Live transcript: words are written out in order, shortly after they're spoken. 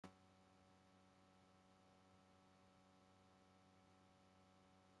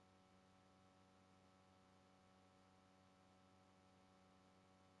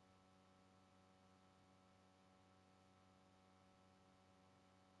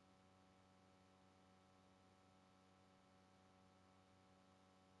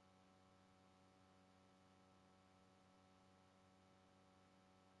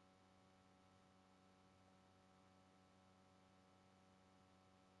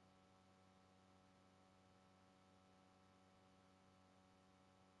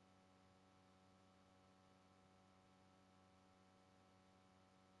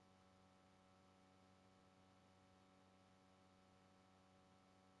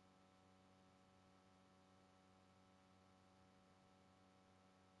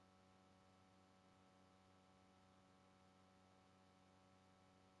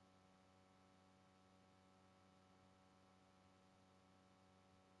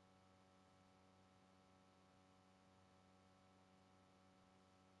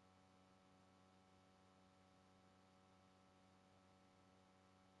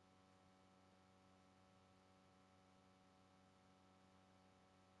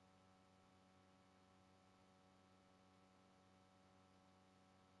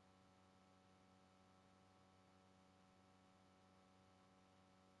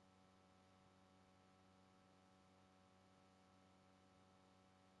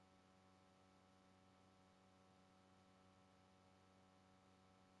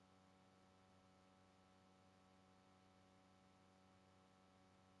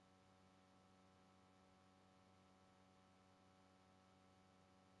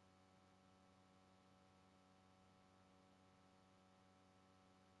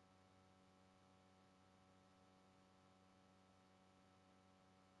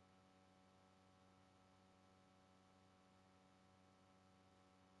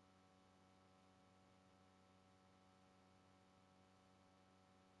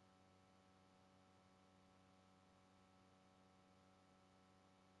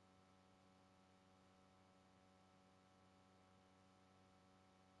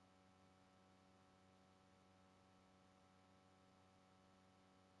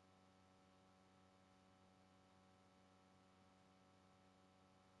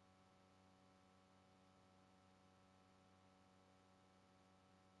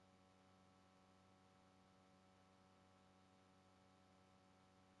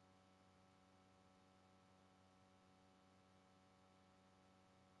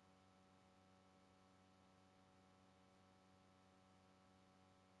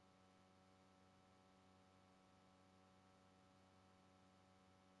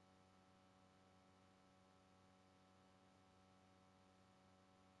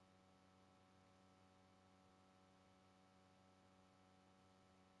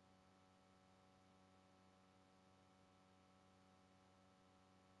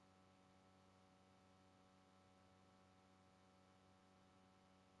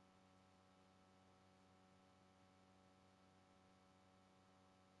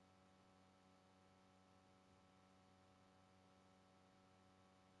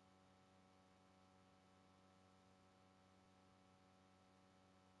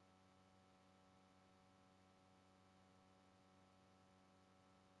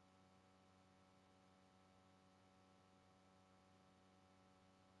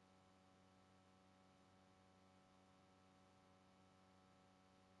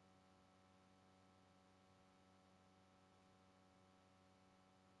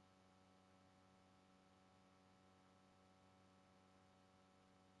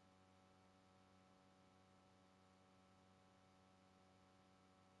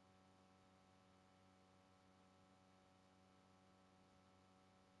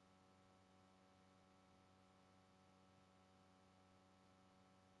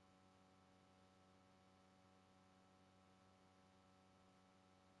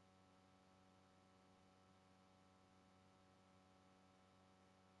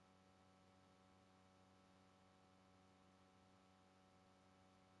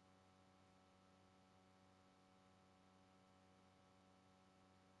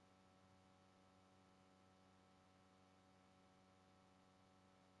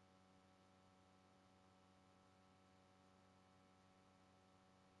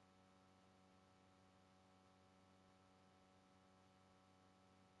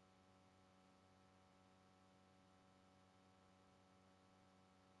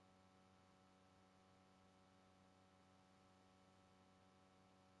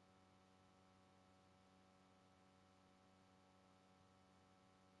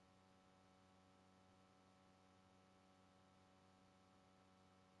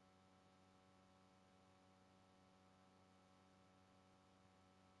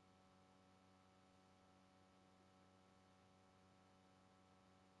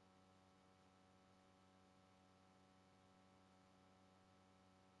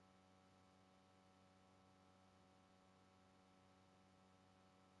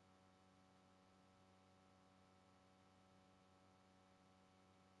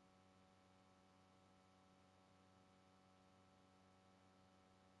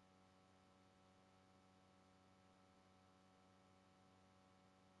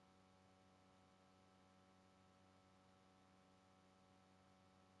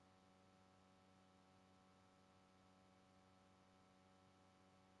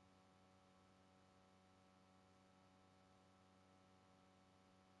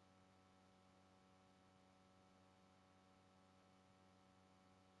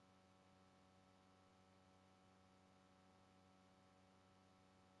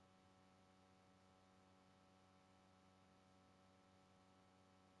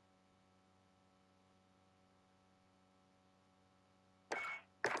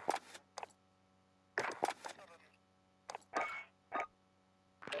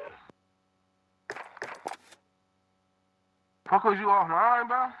Fuck was you offline,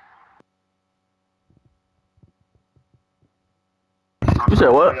 bro? You said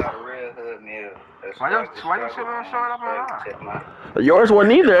what? Why you shit been showing up online? Yours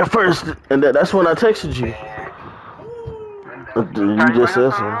wasn't either at first, and that's when I texted you. You just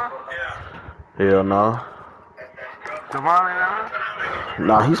said so. Hell no. Devon ain't out?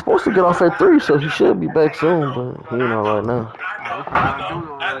 Nah, he's supposed to get off at 3, so he should be back soon, but he ain't out right now.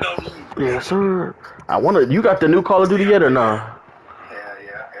 Yes, sir. You got the new Call of Duty yet or nah? Hell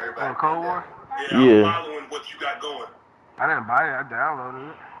yeah, everybody. Cold War? Yeah. Following what you got going. I didn't buy it, I downloaded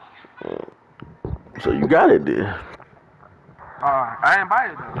it. So you got it then. I didn't buy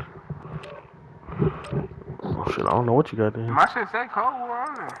it though. Oh shit, I don't know what you got there. My shit say Cold War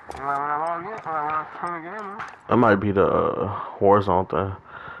on there. When I log in, when I turn the game on. That might be the Warzone thing.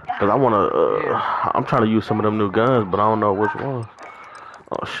 Cause I wanna, I'm trying to use some of them new guns, but I don't know which ones.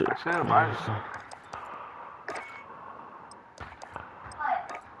 Oh shit. I should buy it.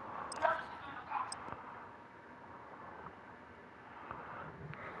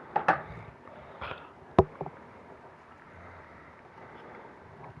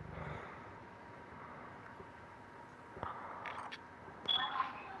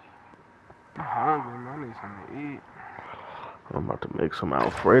 I'm hungry, man. I need something to eat. I'm about to make some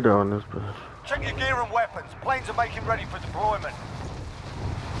Alfredo on this bitch. Check your gear and weapons. Planes are making ready for deployment.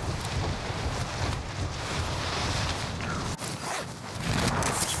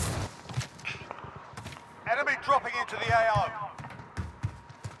 Enemy dropping into the AO.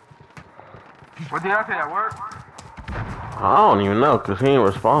 What did I say at work? I don't even know, cause he ain't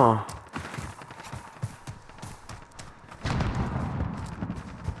respond.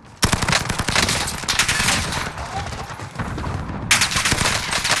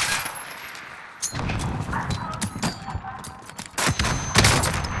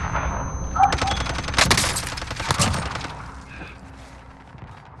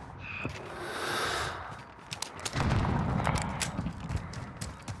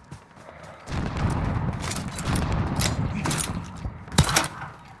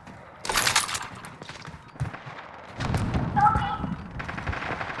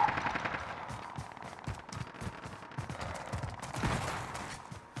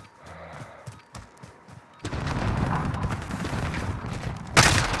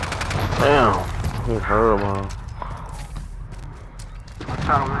 Damn, he hurt him. I'm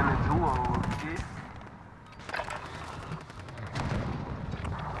trying to win the duo, kid.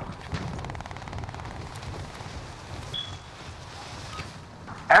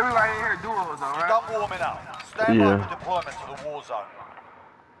 Everybody in here duos, though, right? Done warming up. Stand by for deployment to the war zone.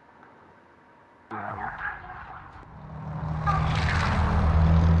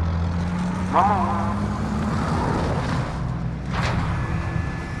 Mama.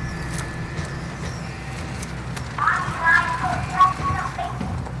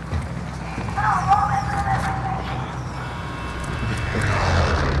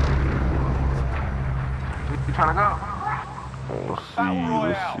 You trying to go? Let's see.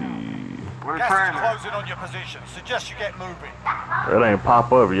 We're Gas trying is closing on your position. Suggest you get moving. It ain't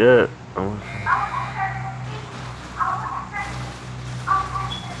pop up yet. I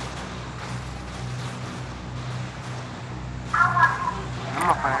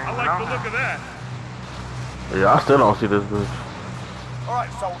like the look of that. Yeah, I still don't see this bitch.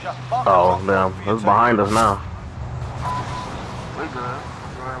 Alright, soldier. Oh, damn. It's behind us now. We good.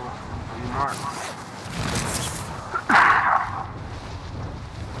 You mark.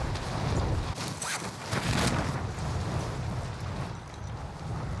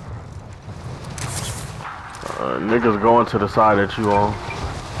 Niggas going to the side that you on. Going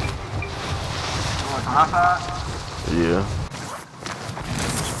to my side? Yeah.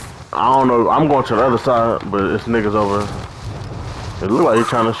 I don't know. I'm going to the other side, but it's niggas over. It look like he's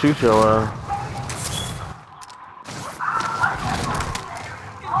trying to shoot your ass.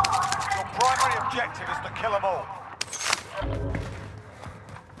 Your primary objective is to kill them all.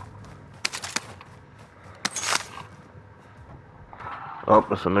 Oh,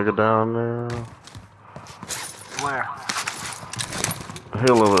 there's a nigga down there. Where? He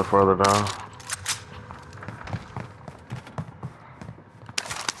a little bit further down.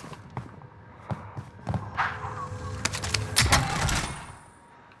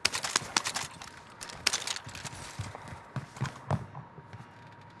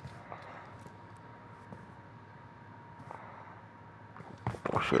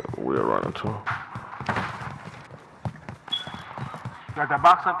 Oh shit, we're running too. Got that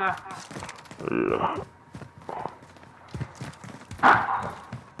box up there? Yeah.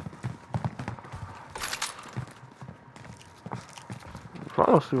 I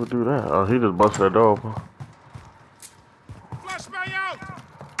don't see what do that. Oh, he just busted that door open.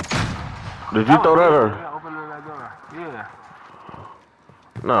 Did you throw that or? Yeah, open that door. Yeah.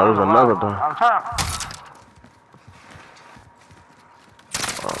 No, there's another door. I'm trying.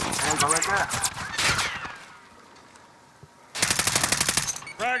 There you go right there.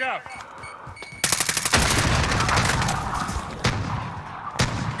 Frag out.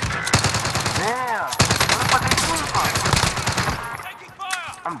 Damn. Where the fuck they shooting from? Taking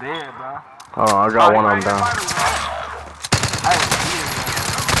fire. I'm dead, bro. Oh, I got one of them down.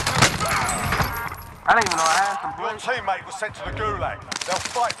 I didn't even know I had some Your bullets. teammate was sent to the Gulag. They'll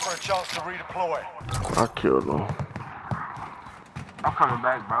fight for a chance to redeploy. I killed him. I'm coming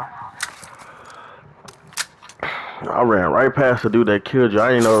back, bro. I ran right past the dude that killed you. I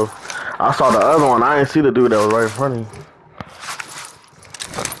didn't know. I saw the other one. I didn't see the dude that was right in front of you.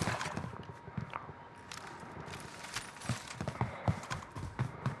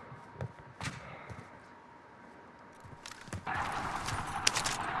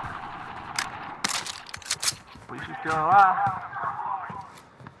 But she's still alive.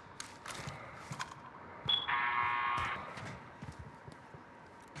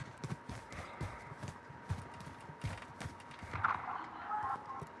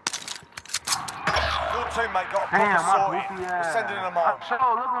 Your teammate got a Damn, problem my sorted. goofy We're ass. sending them I'm on. sure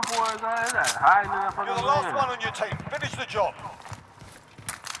looking for his ass. Hiding in that fucking You're the last van. one on your team. Finish the job.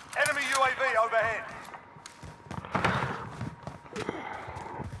 Enemy UAV overhead.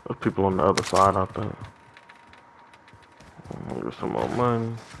 There's people on the other side, I think. Get some more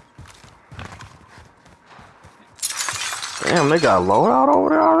money. Damn, they got loadout over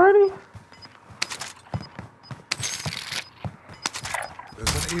there already?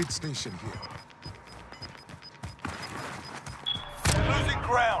 There's an aid station here. Losing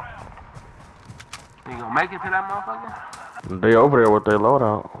ground. You gonna make it to that motherfucker? They over there with their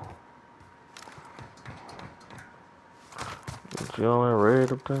loadout. Is you on that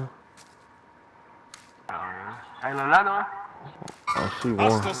red up there? Oh, yeah. Ain't another one? I see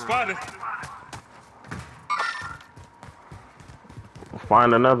one. Hostile spotted.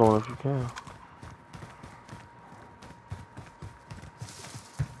 Find another one if you can.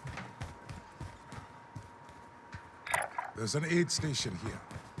 There's an aid station here.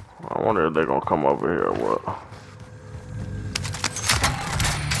 I wonder if they're gonna come over here or what.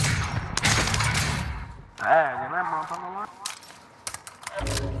 Dang, and that motherfucker what?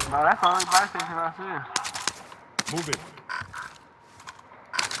 No, that's the only buy station I see. Move it.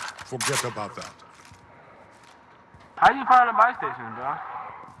 Forget about that. How you find a buy station, bro?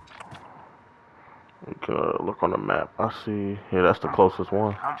 You can look on the map. I see. Yeah, that's the closest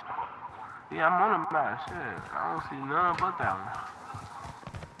one. Yeah, I'm on the map. Shit, I don't see none but that one.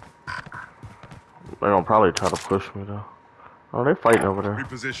 They're gonna probably try to push me though. Oh, they fighting over there.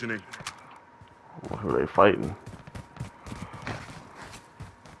 Repositioning. Who they fighting?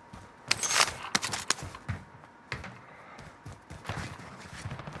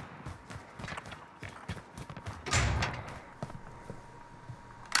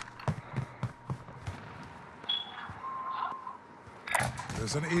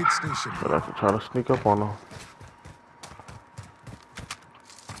 There's an aid station But here. I have to try to sneak up on them.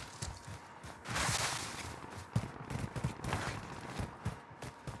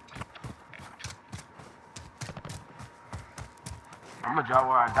 I'm gonna drop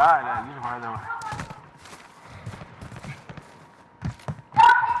where I died at. You just right there.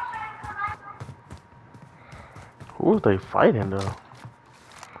 Who is they fighting though?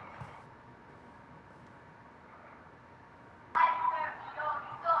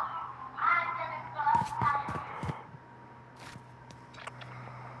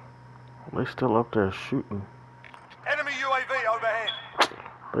 They still up there shooting. Enemy UAV overhead.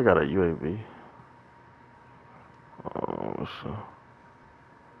 They got a UAV. Let's see.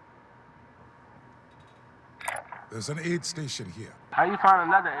 There's an aid station here. How you find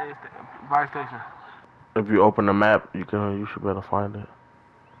another buy station? If you open the map, you should be able to find it.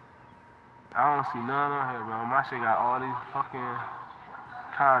 I don't see none on here, bro. My shit got all these fucking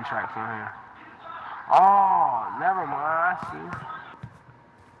contracts on here. Oh, never mind. I see.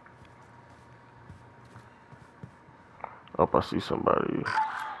 Up, I see somebody.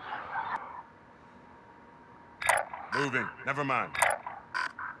 Moving. Never mind.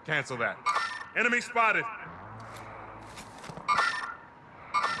 Cancel that. Enemy spotted.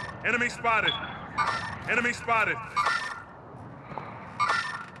 Enemy spotted. Enemy spotted.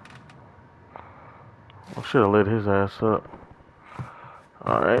 I should have lit his ass up.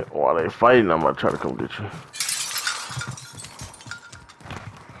 Alright, while they fighting, I'm gonna try to come get you.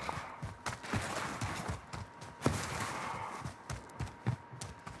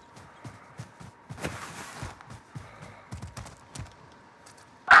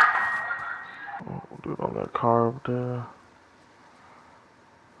 car up there.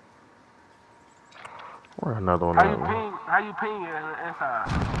 Where another one? How you ping it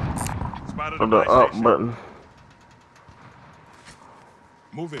inside? Spotted a The buy up station. button.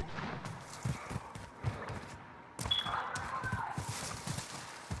 Moving.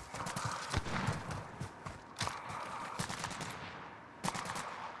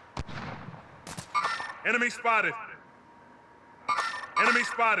 Enemy spotted. Enemy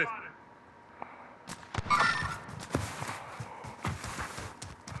spotted.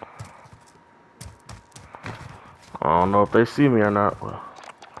 I don't know if they see me or not.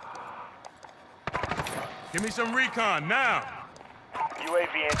 Give me some recon now.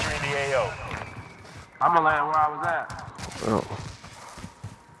 UAV entering the AO. I'm gonna land where I was at. Oh.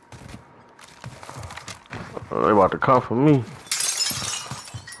 They about to come for me.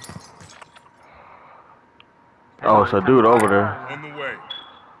 Oh, it's a dude over there. On the way.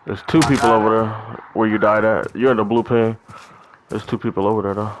 There's two people over there where you died at. You're in the blue pin. There's two people over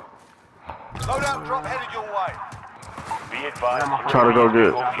there though. Loadout drop headed your way. Be advised. Try to go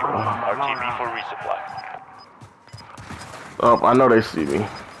get. RTB for resupply. Oh, I know they see me.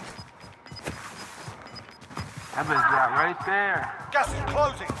 That bitch dropped right there. Gas is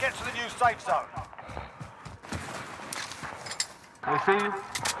closing. Get to the new safe zone. They see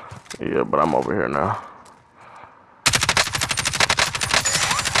you? Yeah, but I'm over here now.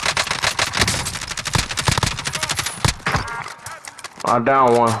 I'm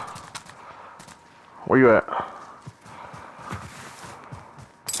down one. Where you at?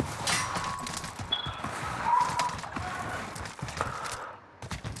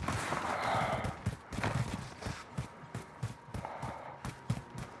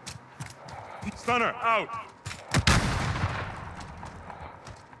 Stunner, out.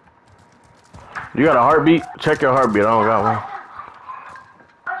 You got a heartbeat? Check your heartbeat. I don't got one.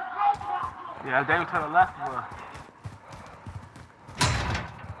 Yeah, they were to the left of us.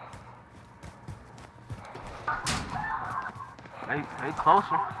 They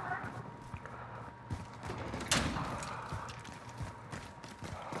closer.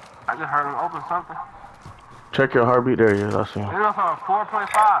 I just heard them open something. Check your heartbeat. There he is. I see They him. was on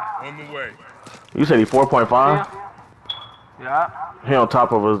 4.5. On the way. You said he 4.5? Yeah. He on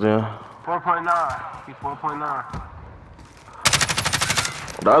top of us then. 4.9. He's 4.9.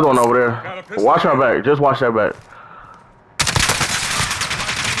 The other one over Got a there. pistol. Watch our back. Just watch that back.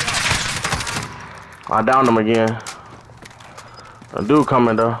 I downed him again. A dude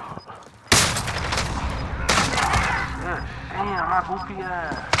coming though. Yeah. Damn, my goofy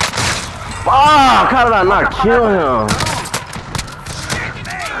ass. Fuck! How did I not kill him?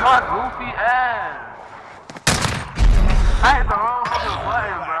 My goofy ass. I hit the wrong fucking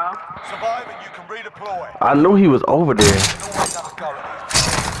button, bro. Survive and you can redeploy. I knew he was over there. Always have a go at these.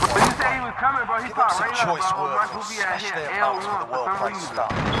 When you said he was coming, bro, he Give them started some raining, choice bro. My words. goofy ass Smash hit their mouths with L1 a for some well-placed reason.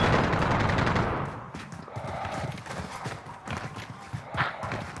 start.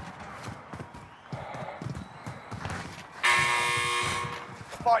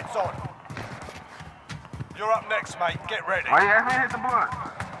 Fight's on. You're up next, mate. Get ready. Why you ask me to hit the blunt?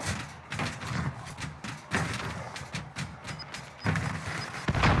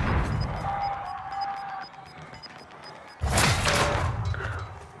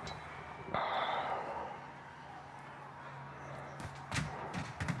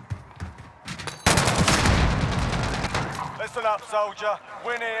 Listen up, soldier.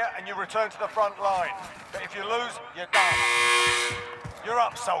 Win here and you return to the front line. But if you lose, you're done. You're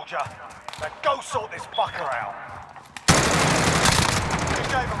up, soldier. Now go sort this fucker out. You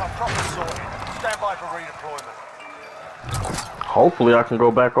gave him a proper sorting. Stand by for redeployment. Hopefully I can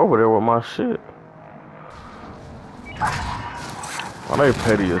go back over there with my shit. Oh, they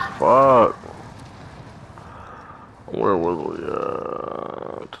petty as fuck. Where was we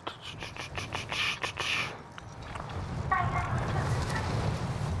at?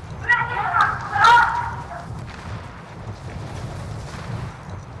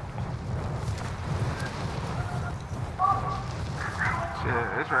 Shit,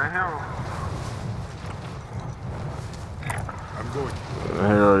 it's right here. I'm going.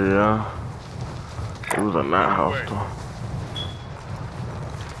 Hell yeah. It was in that house though.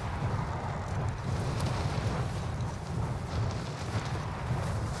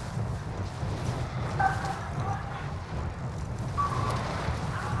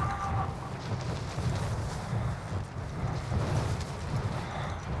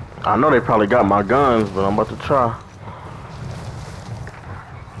 I know they probably got my guns, but I'm about to try.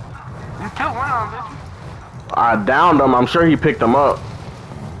 You killed one of them, didn't you? I downed him. I'm sure he picked them up.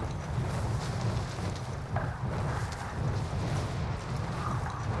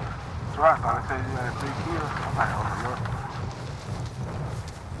 That's what I thought. said you got 3 kills. I'm like, oh, look.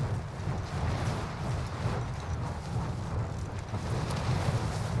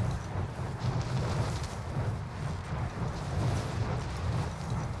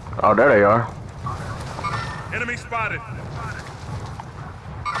 Oh, there they are. Enemy spotted.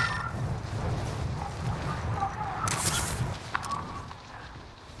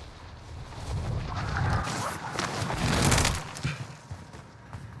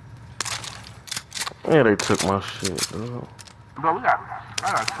 Yeah, they took my shit, dude. Bro, I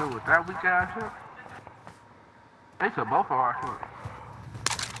got 2 with that weak ass shit. They took both of our shit.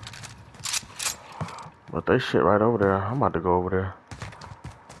 But they shit right over there. I'm about to go over there.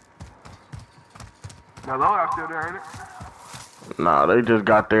 The loadout still there, ain't it? Nah, they just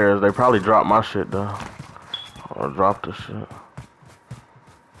got theirs. They probably dropped my shit, though. Or dropped the shit.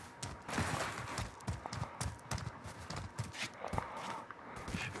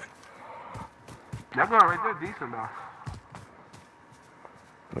 That gun right there decent, though.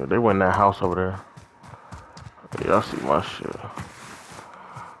 Yeah, they went in that house over there. Yeah, I see my shit.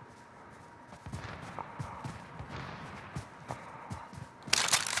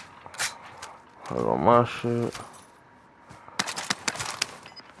 I got my shit.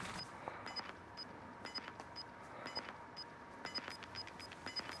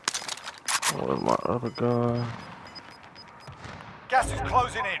 Where's my other gun? Gas is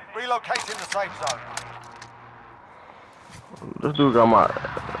closing in. Relocating the safe zone. This dude got my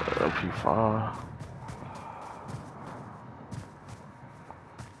MP5.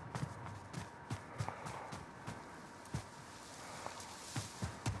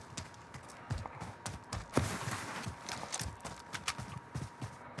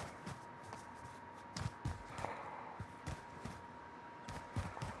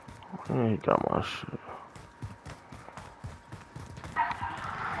 Yeah, he got my shit.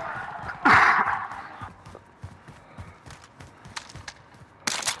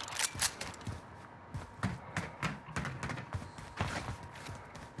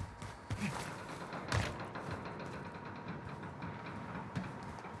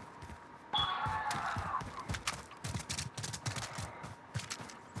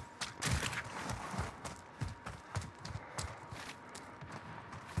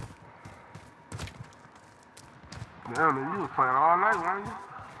 Damn, man, you was playing all night, weren't you?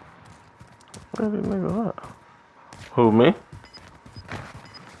 Where did nigga at? Who, me?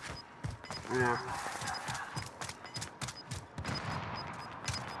 Yeah.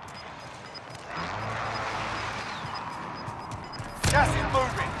 Gas is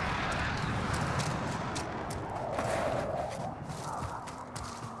moving.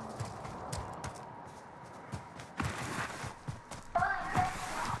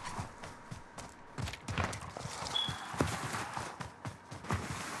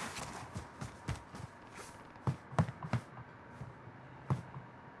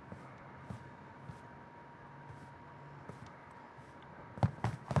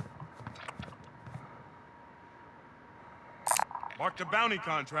 Mark the bounty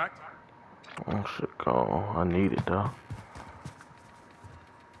contract. Oh, shit gone. I need it, though.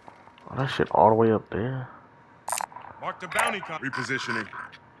 Oh, that shit all the way up there. Mark the bounty contract. Repositioning.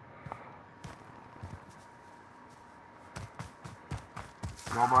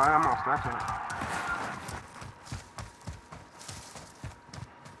 No, but I'm on Snapchat.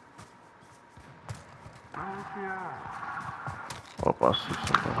 Oh, I see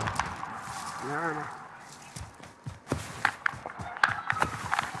somebody. Yeah,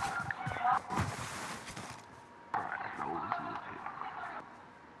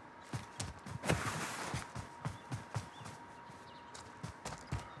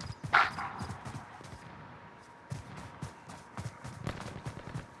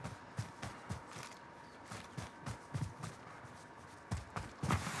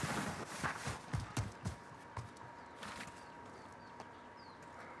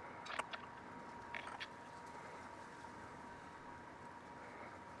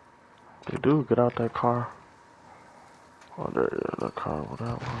 They do get out that car. Oh, there is the car with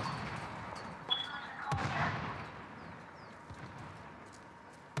that one.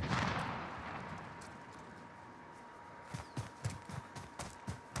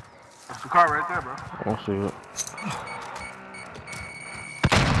 that's the car right there, bro. I don't see it.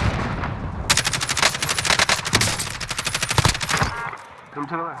 Come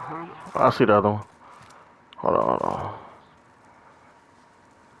to the left. I see the other one. Hold on, hold on.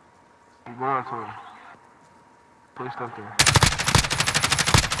 I'm going to him. Put stuff there.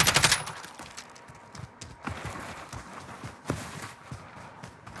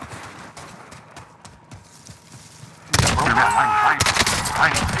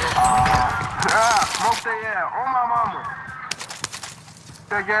 Smoke that ass on my mama.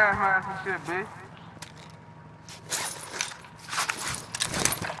 That gas mask and shit, bitch.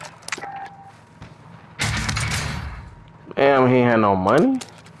 Damn, he ain't had no money.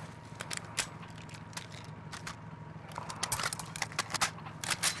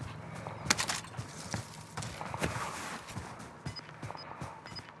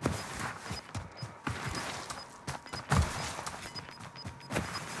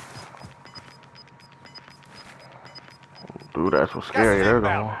 Dude, that's what's scary. Gas is They're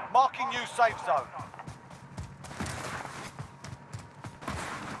inbound. going. Marking new safe zone.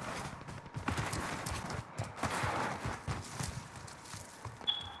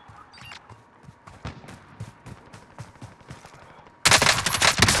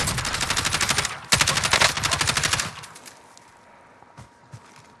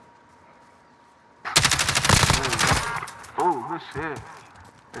 Oh, good shit.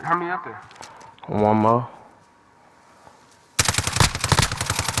 How many up there? One more.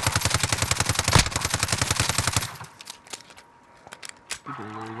 You can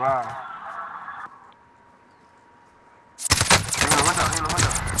revive.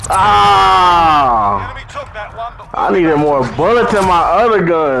 Ah! Enemy took that one, but I needed more bullets in my other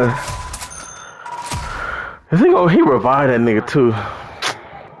gun. He revived that nigga too.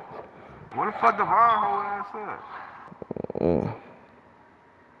 What the fuck the Vaughn whole ass up? In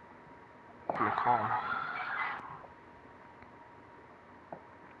the car.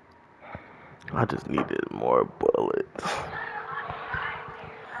 I just needed more bullets.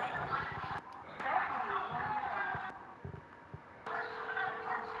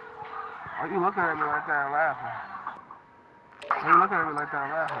 Why you looking at me like that and laughing? Why you looking at me like that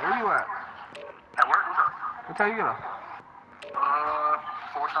and laughing? Where you at? At work? What's up? What time you get off?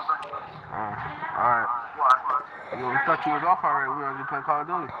 4 something. Alright. Why? We thought you was off already. We were just playing Call of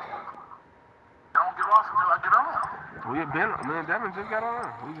Duty. Don't get off until I get on. Me and Devin just got on.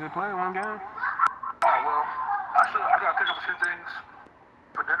 We just played one game. Oh, well, I gotta pick up a few things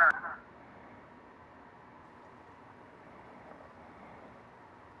for dinner.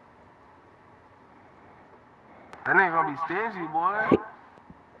 That nigga gonna be stingy, boy.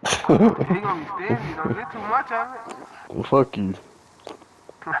 He gonna be stingy. Don't get too much of it. Fuck you.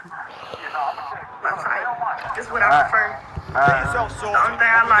 My type. This is what I prefer. get yourself sorted. The only thing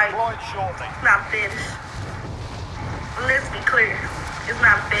I like- Deployed shortly. It's not fetish. Let's be clear. It's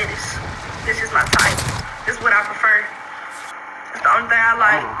not fetish. This is my type. This is what I prefer. It's the only thing I I'm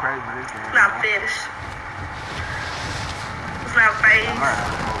like. going crazy this game. It's not fetish. It's not phase.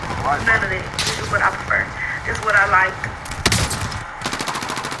 None of that. This is what I prefer. This is what I like.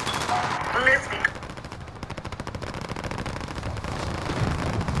 Let's be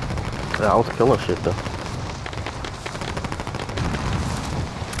Yeah, I was killing shit though.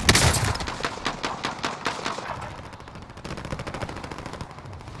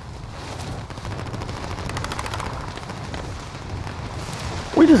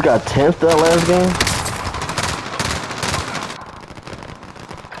 We just got 10th that last game.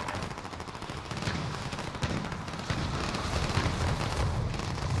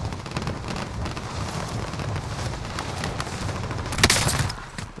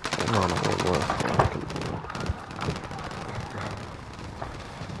 I don't know what it was.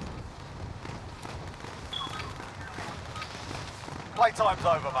 Playtime's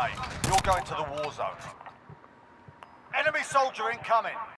over, mate. You're going to the war zone. Enemy soldier incoming.